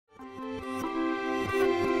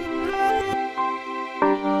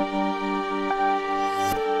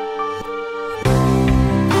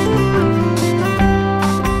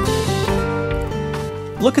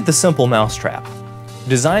Look at the simple mousetrap.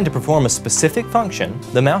 Designed to perform a specific function,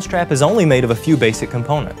 the mousetrap is only made of a few basic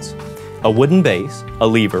components: a wooden base, a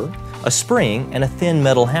lever, a spring, and a thin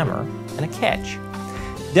metal hammer, and a catch.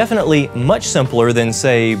 Definitely much simpler than,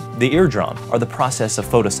 say, the eardrum or the process of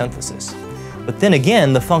photosynthesis. But then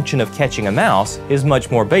again, the function of catching a mouse is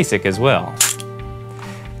much more basic as well.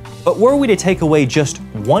 But were we to take away just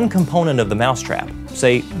one component of the mousetrap,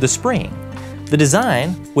 say the spring, the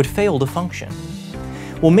design would fail to function.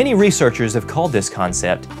 Well, many researchers have called this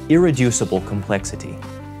concept irreducible complexity.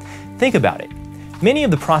 Think about it. Many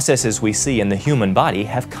of the processes we see in the human body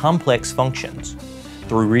have complex functions.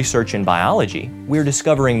 Through research in biology, we're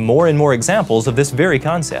discovering more and more examples of this very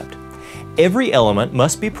concept. Every element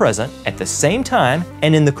must be present at the same time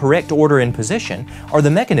and in the correct order and position, or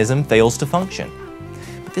the mechanism fails to function.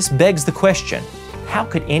 But this begs the question, how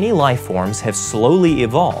could any life forms have slowly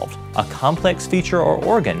evolved a complex feature or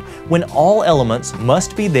organ when all elements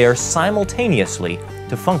must be there simultaneously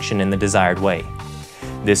to function in the desired way?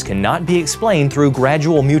 This cannot be explained through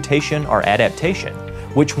gradual mutation or adaptation,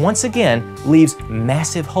 which once again leaves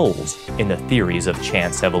massive holes in the theories of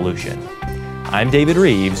chance evolution. I'm David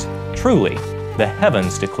Rives. Truly, the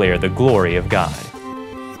heavens declare the glory of God.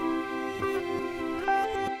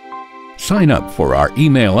 Sign up for our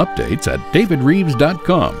email updates at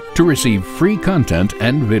davidrives.com to receive free content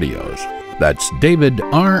and videos. That's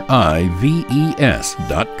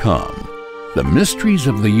davidrives.com. The mysteries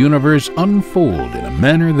of the universe unfold in a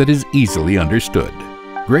manner that is easily understood.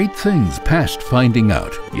 Great things past finding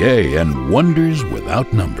out, yea, and wonders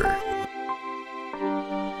without number.